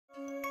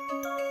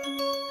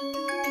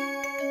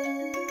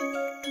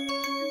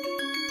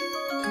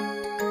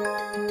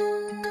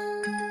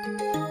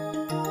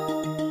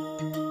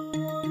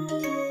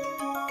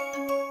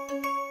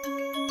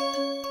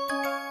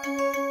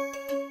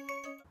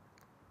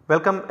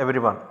Welcome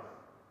everyone.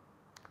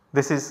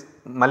 This is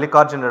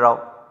Mallikarjuna Rao.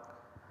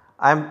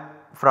 I am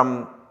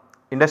from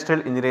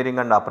Industrial Engineering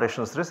and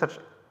Operations Research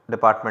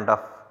Department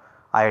of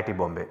IIT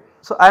Bombay.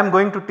 So, I am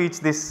going to teach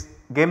this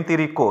game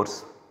theory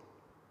course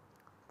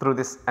through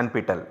this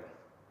NPTEL.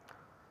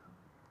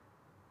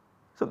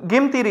 So,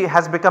 game theory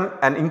has become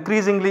an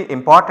increasingly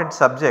important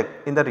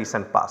subject in the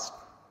recent past.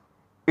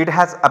 It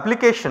has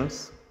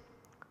applications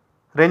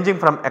ranging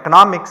from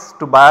economics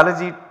to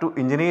biology to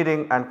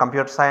engineering and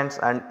computer science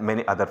and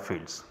many other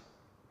fields.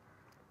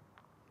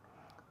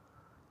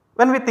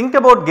 When we think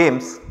about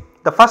games,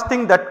 the first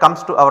thing that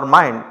comes to our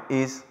mind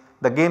is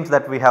the games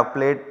that we have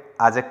played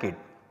as a kid.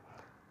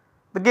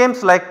 The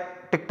games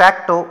like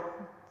tic-tac-toe,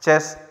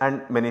 chess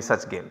and many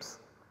such games.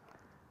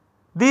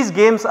 These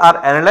games are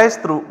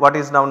analyzed through what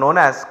is now known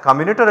as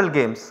combinatorial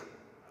games.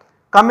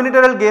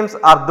 Combinatorial games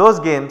are those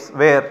games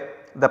where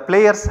the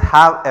players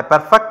have a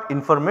perfect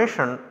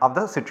information of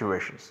the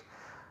situations.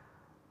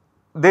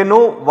 They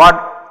know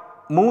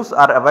what moves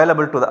are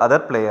available to the other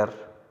player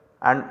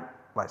and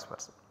vice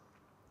versa.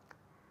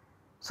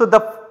 So,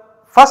 the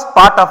first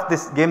part of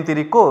this game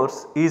theory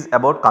course is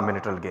about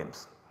combinatorial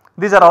games.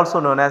 These are also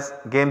known as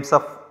games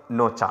of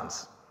no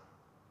chance.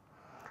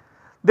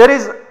 There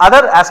is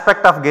other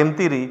aspect of game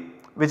theory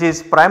which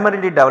is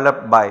primarily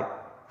developed by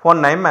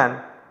von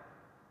Neumann,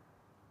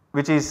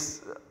 which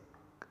is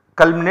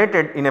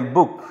culminated in a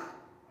book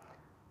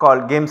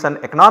called Games and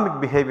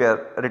Economic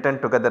Behavior, written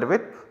together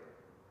with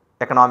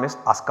economist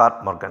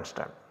Oskar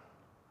Morgenstern.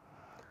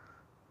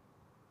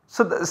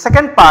 So, the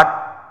second part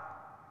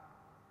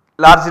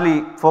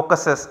largely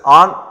focuses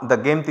on the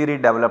game theory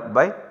developed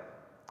by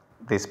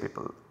these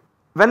people.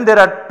 When there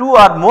are two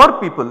or more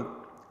people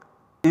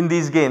in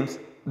these games,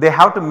 they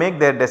have to make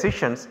their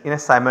decisions in a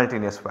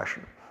simultaneous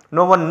fashion.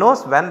 No one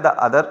knows when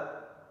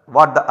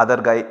what the other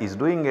guy is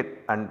doing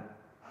it, and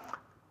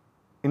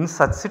in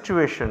such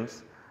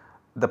situations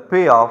the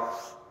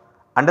payoffs,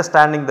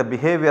 understanding the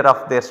behavior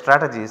of their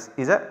strategies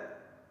is an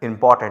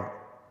important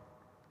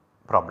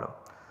problem.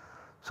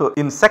 So,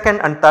 in second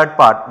and third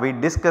part we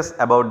discuss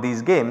about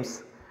these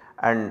games,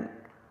 and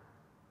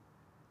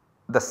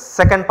the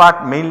second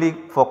part mainly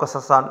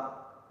focuses on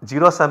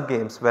zero sum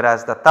games,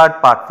 whereas the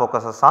third part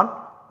focuses on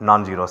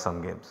non-zero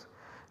sum games.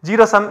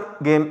 Zero sum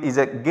game is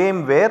a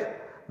game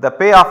where the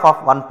payoff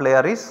of one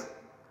player is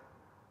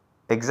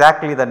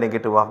exactly the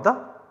negative of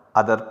the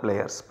other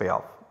player's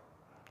payoff.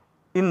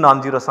 In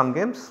non-zero sum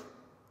games,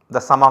 the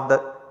sum of the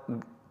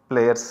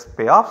players'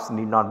 payoffs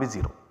need not be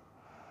 0.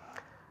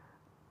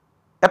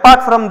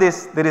 Apart from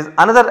this, there is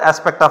another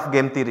aspect of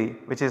game theory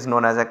which is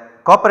known as a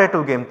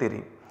cooperative game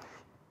theory.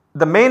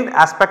 The main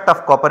aspect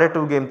of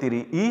cooperative game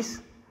theory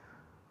is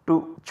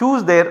to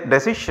choose their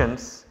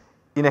decisions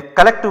in a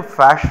collective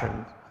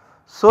fashion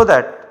so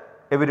that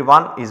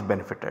everyone is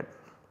benefited.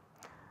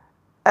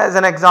 As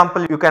an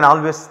example, you can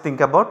always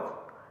think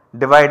about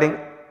dividing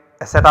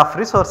a set of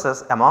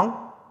resources among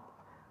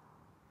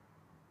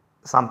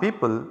some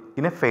people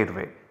in a fair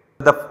way.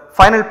 The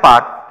final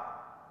part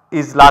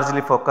is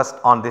largely focused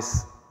on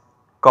this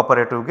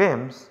cooperative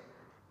games.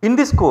 In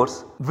this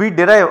course, we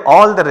derive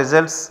all the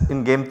results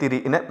in game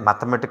theory in a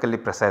mathematically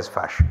precise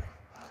fashion.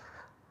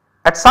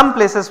 At some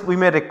places we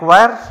may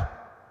require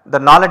the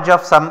knowledge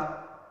of some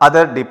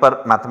other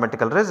deeper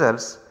mathematical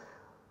results.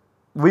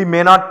 We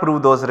may not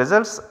prove those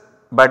results,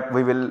 but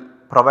we will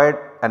provide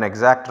an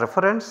exact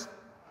reference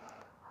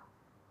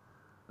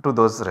to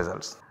those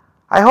results.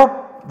 I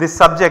hope this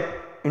subject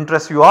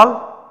interests you all,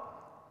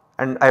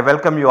 and I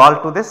welcome you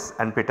all to this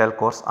NPTEL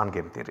course on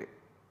game theory.